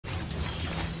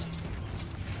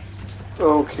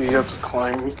Okay, you have to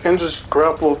climb. You can't just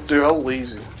grapple up there. How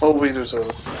lazy. Oh wait, there's a...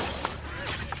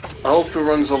 I hope it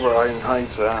runs over Iron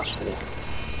Heights, asshole.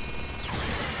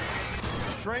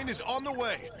 Train is on the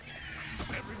way.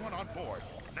 Everyone on board,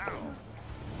 now.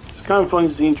 It's kind of funny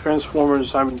seeing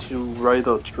Transformers having to ride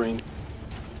a train.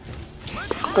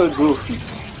 Kind of goofy.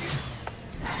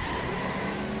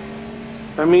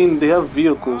 I mean, they have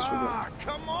vehicles for them.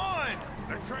 Come on!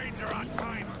 The trains are on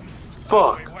time.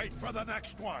 Fuck. We wait for the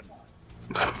next one.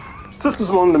 This is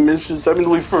one of the missions. I've been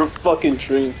waiting for a fucking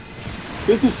train.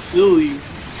 This is silly.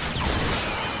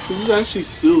 This is actually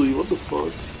silly. What the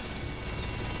fuck?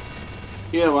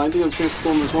 Yeah, well, I think of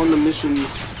Transformers, one of the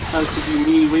missions has to be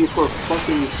me waiting for a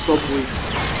fucking subway.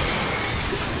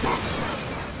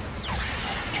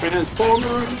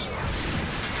 Transformers!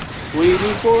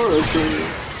 Waiting for a train.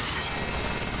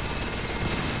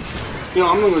 You know,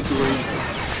 I'm not gonna do anything.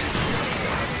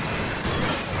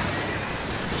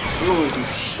 I'm not gonna do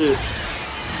shit.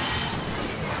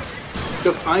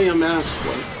 Because I am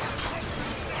ass-white.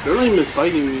 They're not even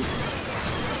fighting me.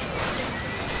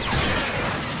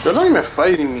 They're not even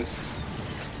fighting me.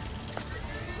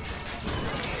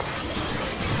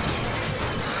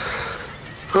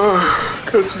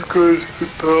 Got you guys to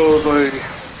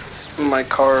tell my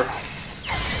car.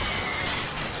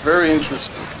 Very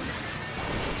interesting.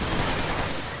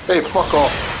 Hey, fuck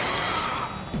off.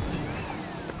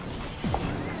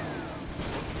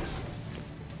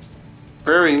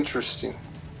 Very interesting.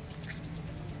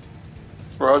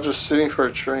 We're all just sitting for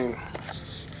a train.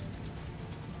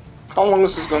 How long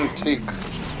is this gonna take?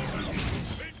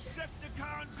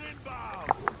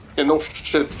 Yeah, no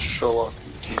shit, Sherlock.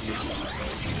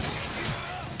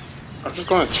 I'm just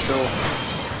gonna chill.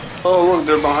 Oh look,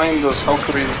 they're behind us. How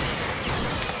could we?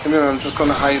 And then I'm just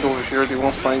gonna hide over here. They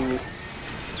won't find me.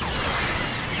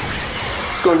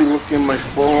 Gonna be looking at my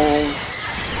phone.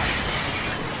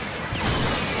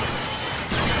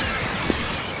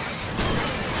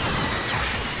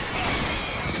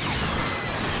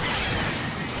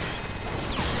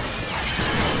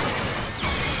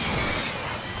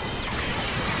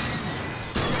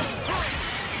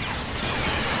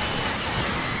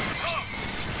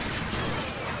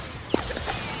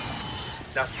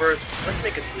 Now first, let's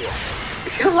make a deal.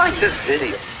 If you like this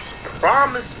video,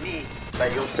 promise me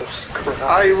that you'll subscribe.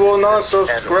 I will not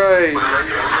subscribe.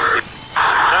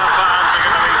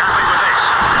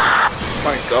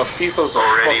 My God, people's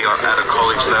already at a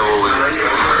college level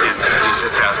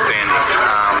has been.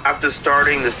 After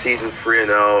starting the season 3-0,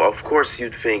 of course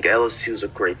you'd think LSU's a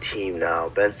great team now.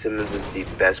 Ben Simmons is the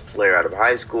best player out of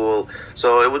high school,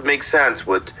 so it would make sense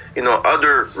with,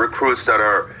 other recruits that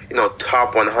are,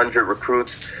 top 100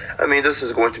 recruits. I mean, this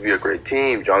is going to be a great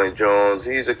team. Johnny Jones,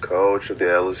 he's a coach of the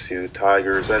LSU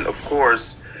Tigers, and of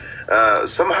course,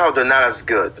 somehow they're not as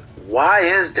good. Why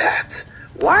is that?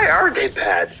 Why are they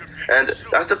bad? And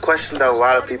that's the question that a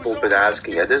lot of people have been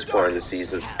asking at this point in the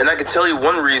season. And I can tell you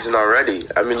one reason already.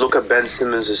 I mean, look at Ben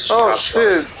Simmons' Oh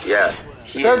shit! Yeah.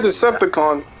 He had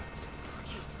Decepticon.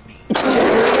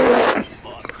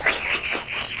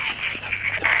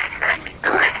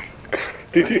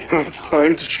 Did he have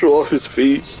time to show off his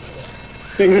face?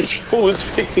 He didn't show his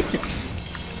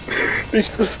face. He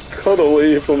just cut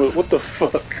away from it. What the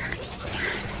fuck?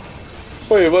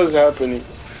 Wait, what's happening?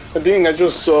 I think I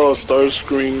just saw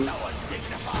Starscream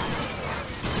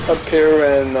appear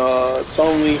and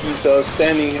suddenly he's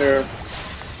standing here.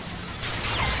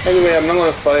 Anyway, I'm not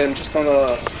gonna fight, I'm just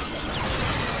gonna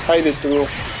hide it through.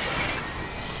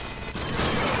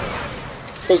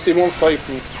 Because they won't fight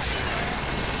me.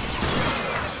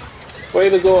 Way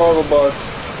to go,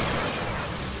 Autobots.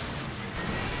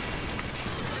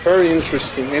 Very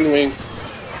interesting. Anyway,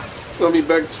 I'll be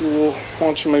back to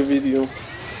watching my video.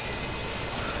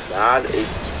 Not a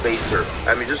spacer.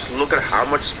 I mean, just look at how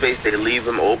much space they leave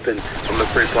him open from the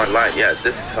 3-point line. Yeah,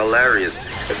 this is hilarious.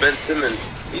 And Ben Simmons,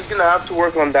 he's gonna have to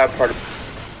work on that part.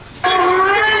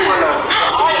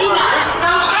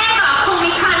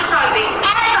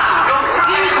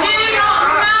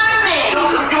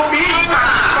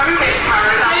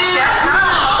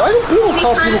 Why do people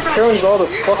call people Karens all the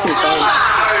fucking time?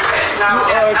 You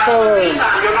are Karen.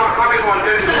 You're not having one,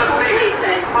 dude.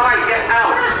 Fine, get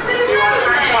out. You are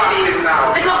trespassing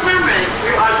now. They got cameras.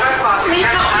 You are trespassing.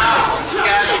 Get out.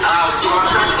 Get out. You are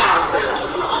trespassing.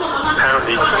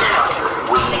 Apparently,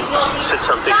 we said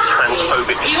something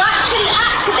transphobic. You actually,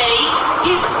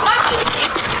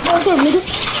 Like that, nigga.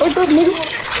 Like that, nigga.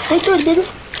 Like that, nigga.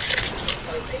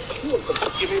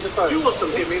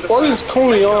 What is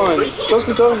going on? Just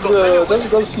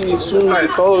because he assumes they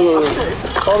call him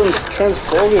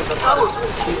transphobic,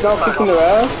 he's now kicking their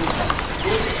ass?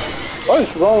 What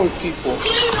is wrong with people?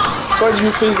 Why do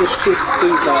you face this shit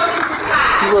state now?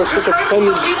 You are such a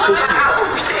pendant chicken.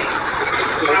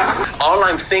 All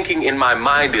I'm thinking in my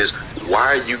mind is, why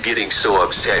are you getting so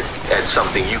upset at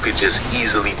something you could just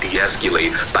easily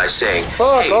de-escalate by saying,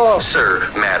 hey, sir,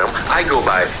 madam, I go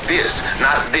by this,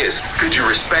 not this. Could you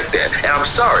respect that? And I'm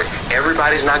sorry,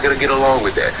 everybody's not going to get along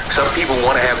with that. Some people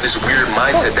want to have this weird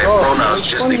mindset that pronouns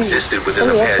just existed within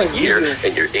the past year,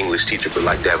 and your English teacher would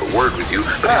like to have a word with you.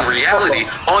 But in reality,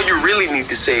 all you really need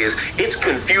to say is, it's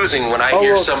confusing when I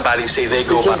hear somebody say they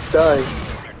go by... just died.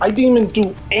 I didn't even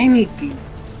do anything,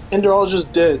 and they're all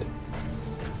just dead.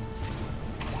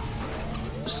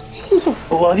 This is a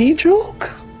bloody joke?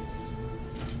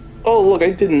 Oh look,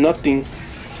 I did nothing.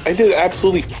 I did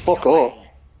absolutely fuck all.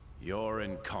 Your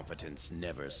incompetence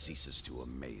never ceases to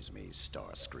amaze me,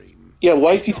 Starscream. Yeah,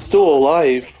 why is he still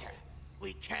alive?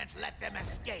 We can't let them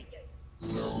escape.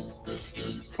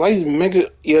 Why is Mega...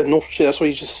 Yeah, no shit, that's what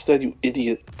you just said, you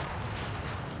idiot.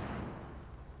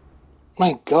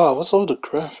 My god, what's all the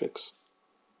graphics?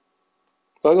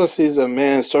 All I gotta say is that,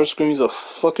 man, Starscream is a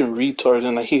fucking retard,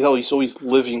 and I hate how he's always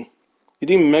living. You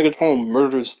think Megatron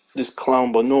murders this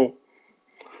clown, but no.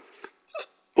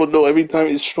 But no, every time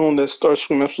it's shown that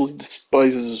Starscream absolutely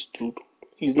despises this dude.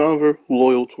 He's never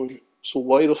loyal to him. So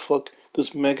why the fuck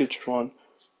does Megatron,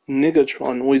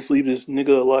 always leave this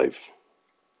nigga alive?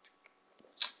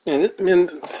 Man,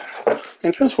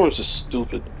 Transformers is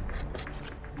stupid.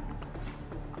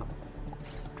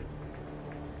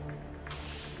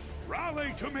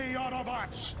 Rally to me,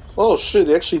 Autobots! Oh shit,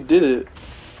 they actually did it.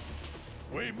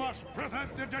 We must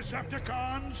prevent the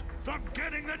Decepticons from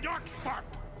getting the Darkspark!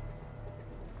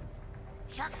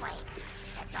 Shockwave,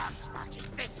 the Darkspark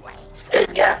is this way.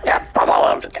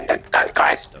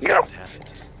 Guys, doesn't have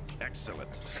it.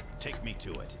 Excellent. Take me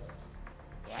to it.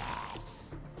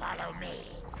 Yes, follow me.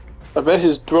 I bet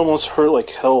his drum must hurt like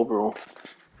hell, bro.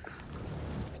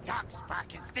 The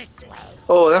Darkspark is this way.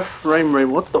 Oh, that frame rate,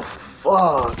 what the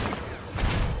fuck?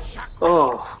 Shockwave,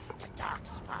 Oh. the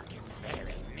Darkspark is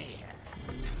very near.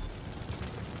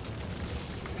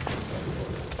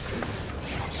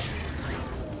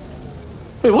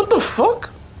 Wait, what the fuck?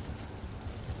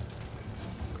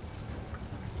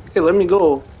 Okay, let me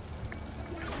go.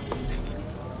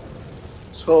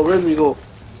 So, where do we go?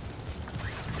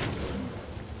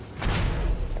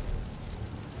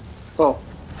 Oh.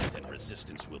 Then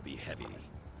resistance will be heavy.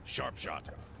 Sharpshot,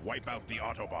 wipe out the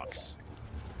Autobots.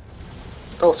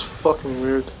 That was fucking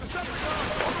weird.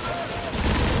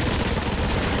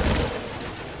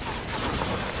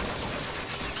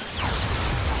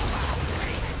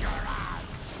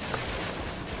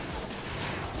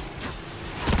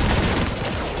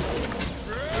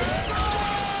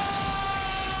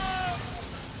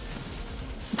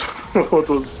 What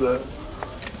was that?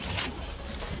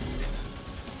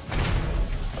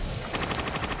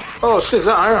 Oh shit, is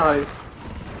that Ironhide?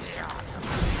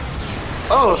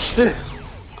 Oh shit!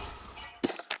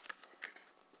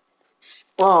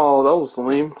 Wow, that was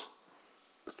lame.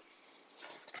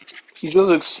 He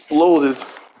just exploded.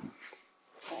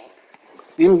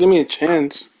 He didn't even give me a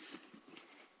chance.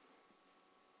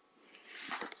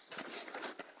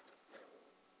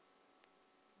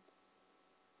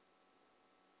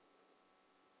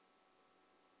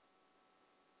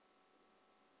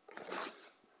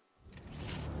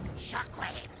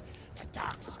 Shockwave, the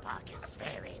Darkspark is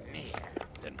very near.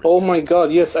 Then Oh my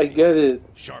god, yes, I get it.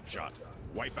 Sharpshot,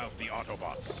 wipe out the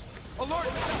Autobots.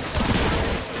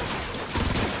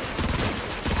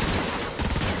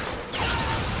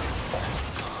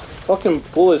 Fucking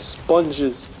bullet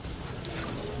sponges.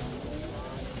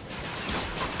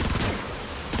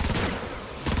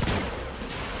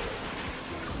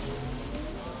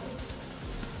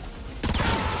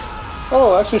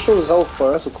 Oh, it actually shows his health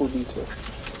bar. That's a cool detail.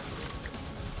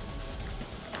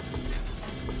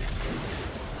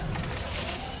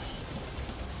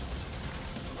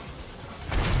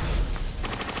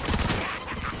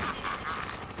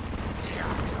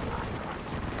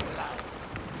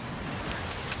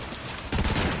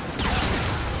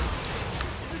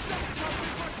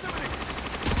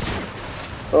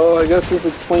 Oh, I guess this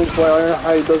explains why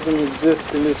Ironhide doesn't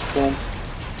exist in this film.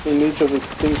 In Age of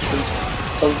Extinction.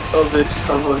 Of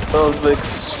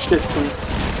extinction.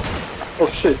 Oh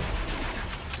shit.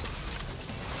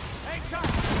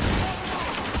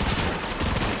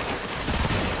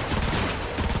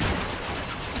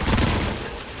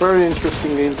 Very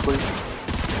interesting gameplay.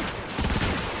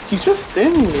 He's just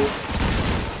standing there.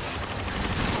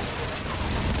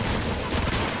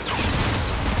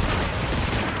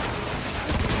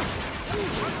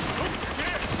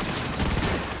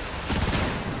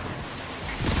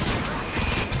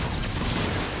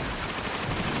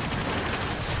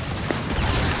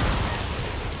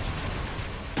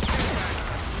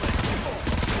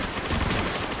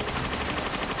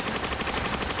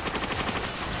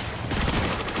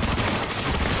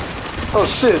 Oh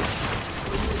shit.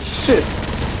 Shit.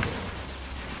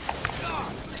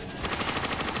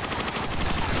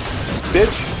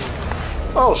 Bitch.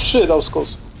 Oh shit, that was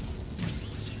close.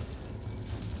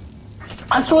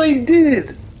 That's what I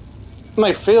did. And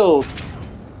I failed.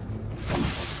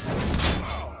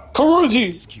 Karate.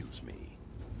 Excuse me.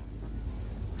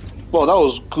 Well, that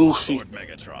was goofy. Lord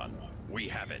Megatron, we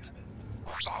have it.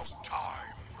 About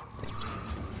time.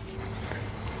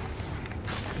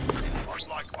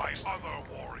 Unlike my other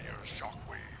warriors,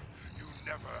 Shockwave, you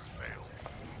never fail me.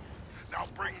 Now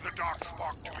bring the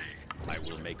Darkspark to me. I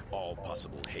will make all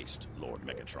possible haste, Lord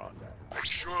Megatron. Make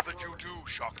sure that you do,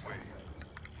 Shockwave.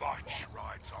 Much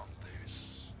rides on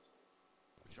this.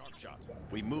 Sharpshot.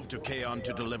 We move to Kaon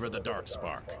to deliver the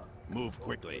Darkspark. Move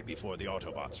quickly before the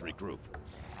Autobots regroup.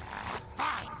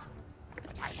 Fine,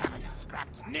 but I haven't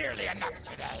scrapped nearly enough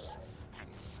today.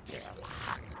 I'm still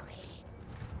hungry.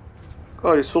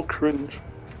 God, he's so cringe.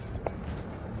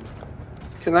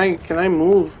 Can I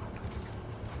move?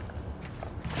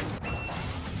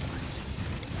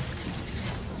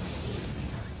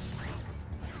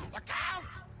 Look out!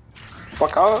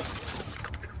 Fuck out.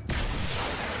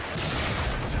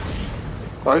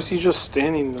 Why is he just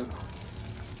standing there?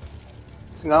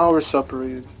 Now we're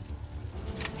separated.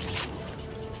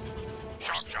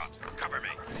 Sharpshot, cover me.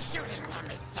 Shooting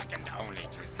them is second only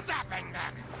to zapping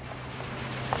them.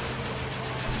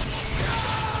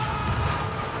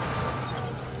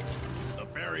 The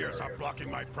barriers are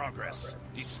blocking my progress.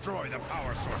 Destroy the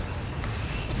power sources.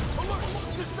 Alert!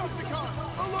 Decepticon!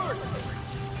 Alert!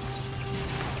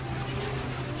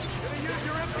 Gonna use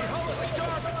your empty hull as a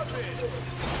garbage bin!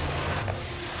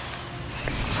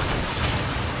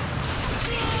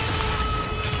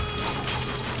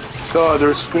 God,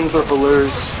 their screams are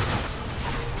hilarious.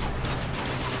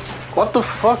 What the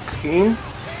fuck, game?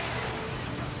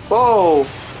 Whoa!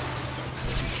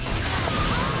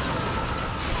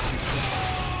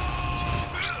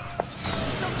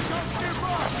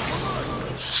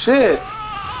 Shit!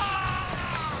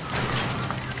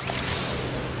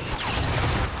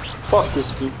 Fuck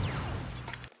this game.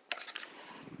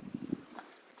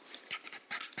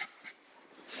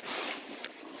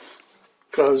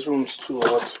 God, this room's too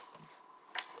hot.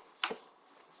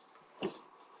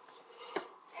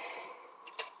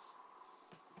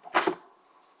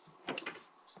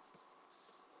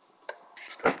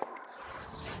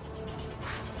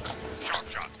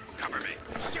 Sharpshot, cover me.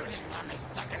 Shooting them is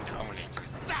second only to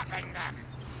zapping them.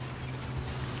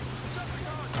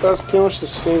 That's pretty much the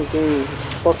same thing, you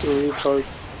fucking retard.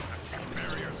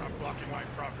 Barriers are blocking my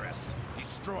progress.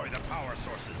 Destroy the power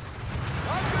sources.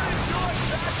 I'm gonna enjoy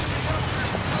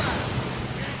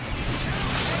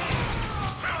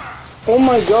Oh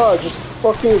my god, just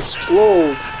fucking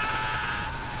explode.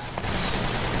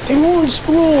 They won't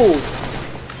explode!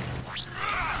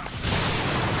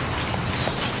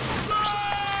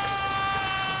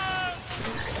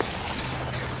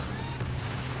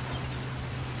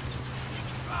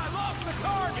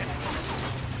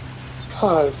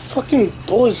 God, fucking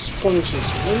bullet sponges,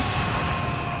 man.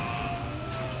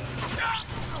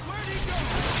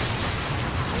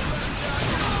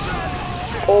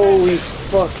 Holy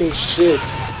fucking shit.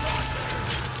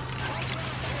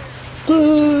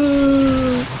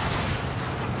 Boo!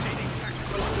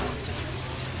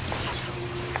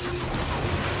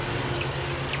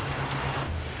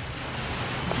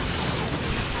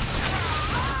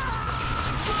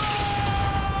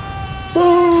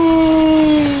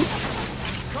 Boo!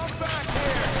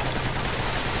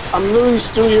 I'm literally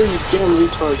still here, you damn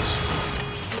retards.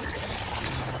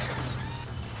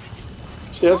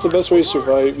 See, that's the best way to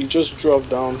survive. You just drop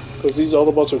down, because these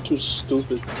Autobots are too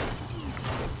stupid.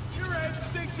 Your edge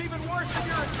stinks even worse than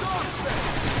your exhaust fan!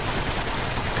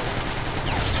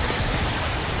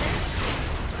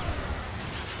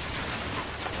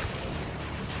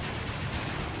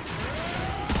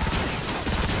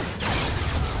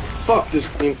 Fuck this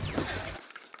game.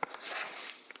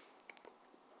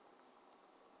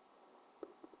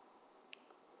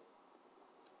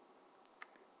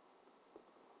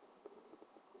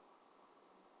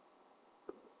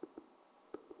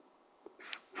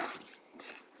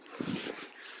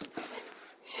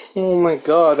 Oh my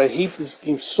god, I hate this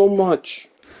game so much.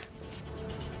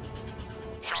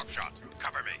 Sharpshot,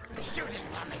 cover me. Shooting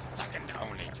them is second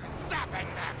only to zapping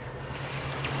them.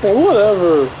 Hey,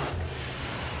 whatever.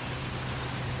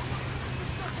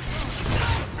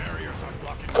 Barriers are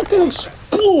blocking my Fucking progress.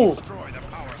 explode! Destroy the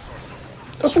power sources.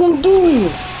 That's what I'm doing!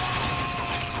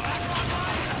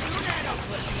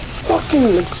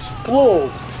 Fucking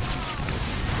explode!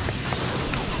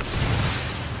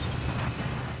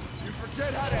 You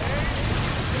forget how to aim?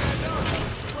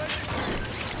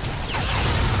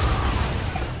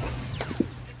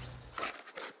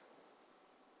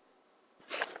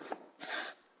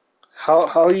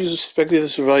 how are you expected to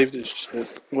survive this shit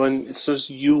when it's just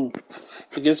you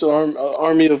against an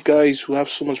army of guys who have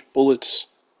so much bullets,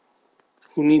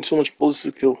 who need so much bullets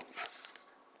to kill?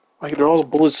 Like they're all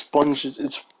bullet sponges.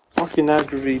 It's fucking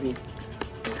aggravating.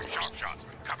 Shot,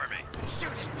 cover me.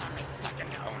 Shooting them is second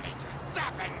only to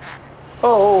zapping them.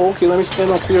 Oh, okay. Let me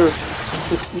stand up here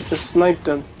and snipe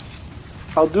them.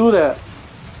 I'll do that.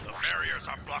 The barriers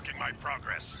are blocking my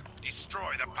progress.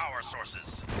 Destroy the power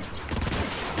sources.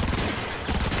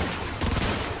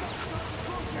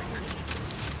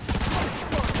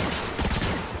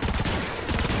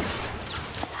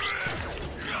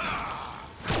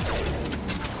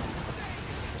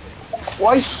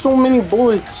 Why so many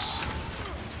bullets?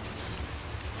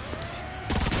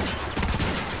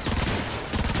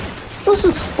 Just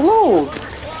explode.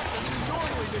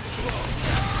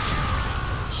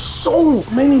 So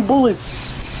many bullets.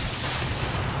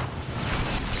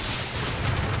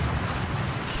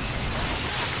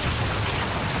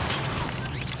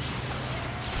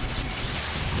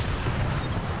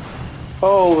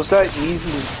 Oh, was that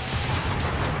easy?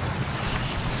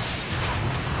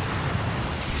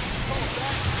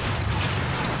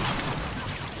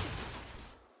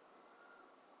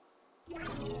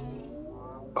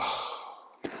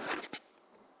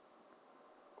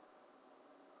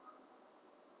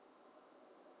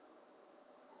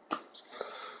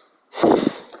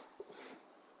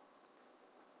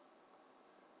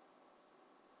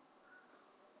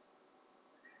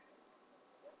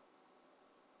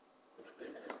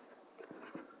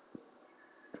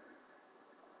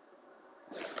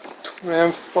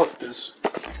 Man, fuck this.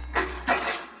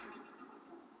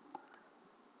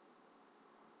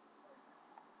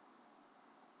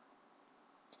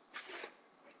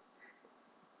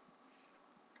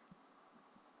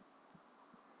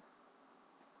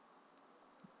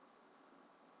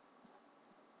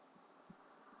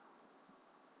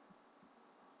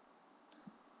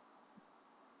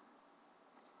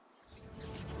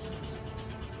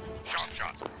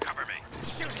 Shot, cover me.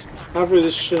 After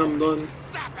this shit, I'm done.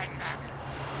 Zapping them.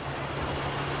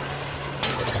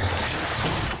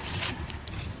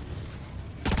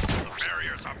 The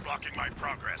barriers are blocking my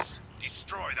progress.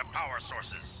 Destroy the power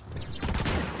sources.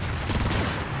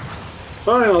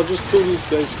 Fine, I'll just kill these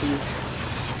guys for you.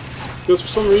 Because for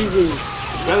some reason,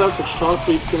 that has a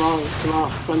Shockwave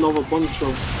cannot fend off a bunch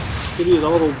of idiot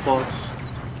Autobots.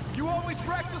 You always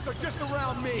practice or just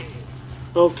around me?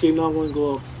 Okay, now I'm gonna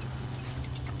go up.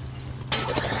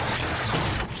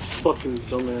 Fucking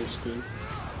dumbass dude.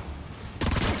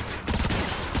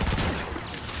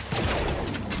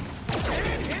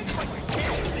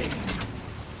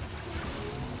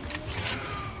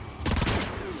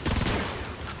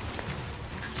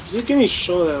 Is it getting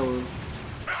shot at one?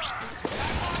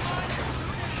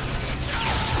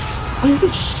 Are you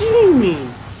shitting me?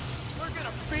 We're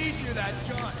gonna feed you that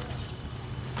gun.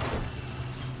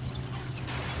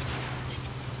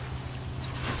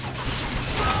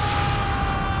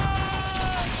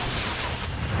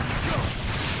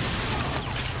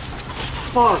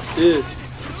 Fuck this.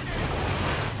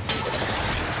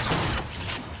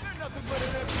 They're nothing but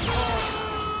an empty hall.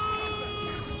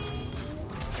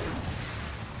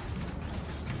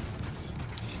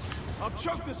 I'll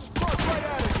chuck the spark right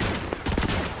out of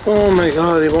you. Oh my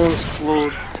god, it won't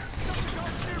explode.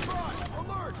 Nearby.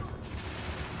 Alert.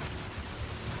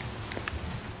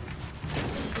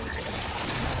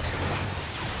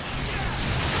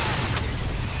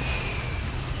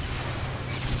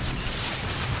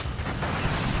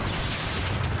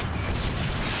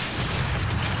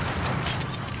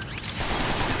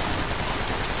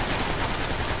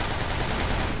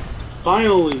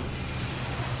 Finally.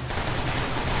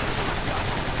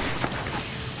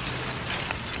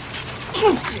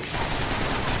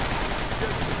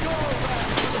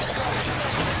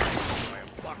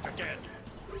 Blocked again.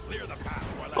 Clear the path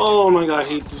while I Oh my god, I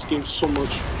hate this game so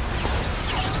much.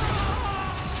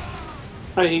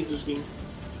 I hate this game.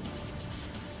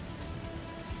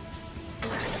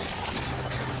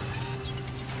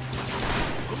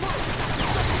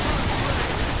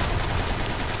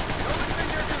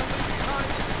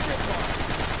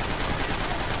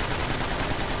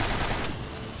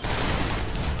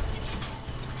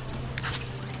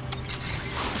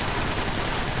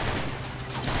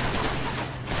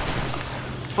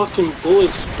 Fucking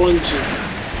bullet sponges.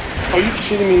 Are you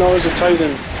cheating me now as a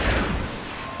Titan?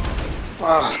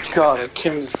 Ah, god, I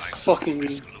can't fucking me.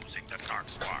 losing the dark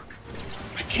spark.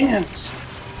 I can't.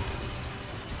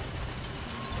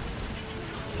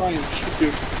 Fine, shoot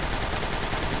you.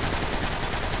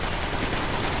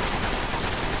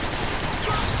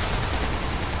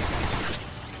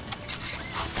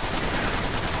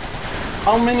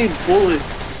 How many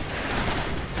bullets?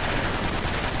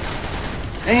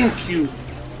 Thank you.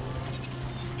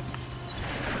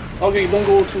 Okay, don't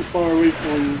go too far away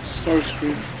from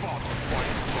Starscream.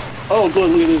 Oh, good,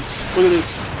 look at this. Look at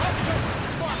this.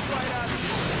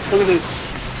 Look at this.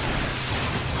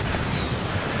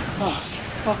 Ah, this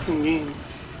fucking game.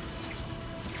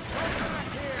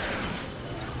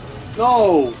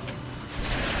 No!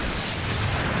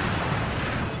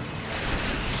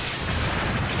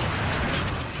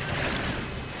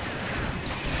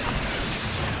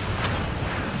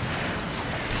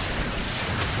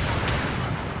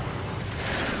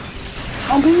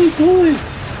 How many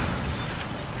bullets?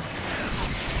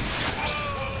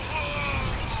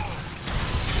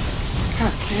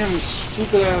 God damn, this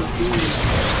stupid ass dude.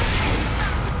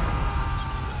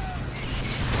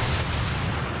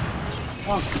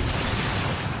 Fuck this.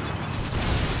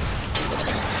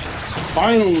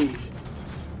 Finally.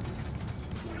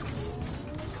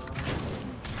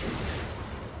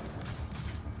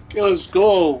 Okay, let's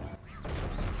go.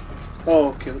 Oh,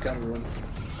 okay, look at him run.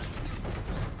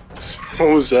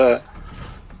 What was that?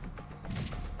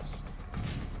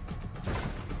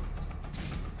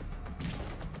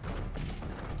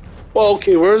 Well,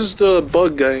 okay, where's the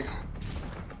bug guy?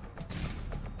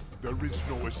 There is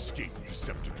no escape,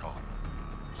 Decepticon.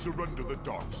 Surrender the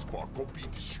Darkspark or be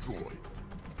destroyed.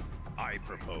 I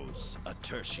propose a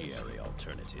tertiary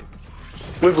alternative.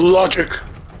 With logic.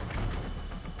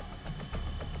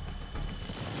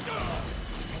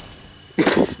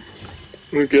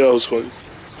 Okay, that was funny.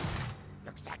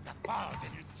 Looks like the fall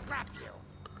didn't scrap you.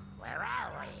 Where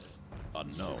are we?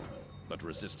 Unknown, but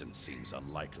resistance seems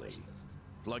unlikely.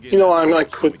 Plug in. You know, I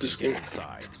might so quit we this can game. get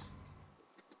inside.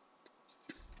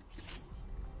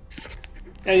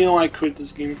 Yeah, you know, I quit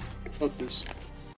this game. Fuck this.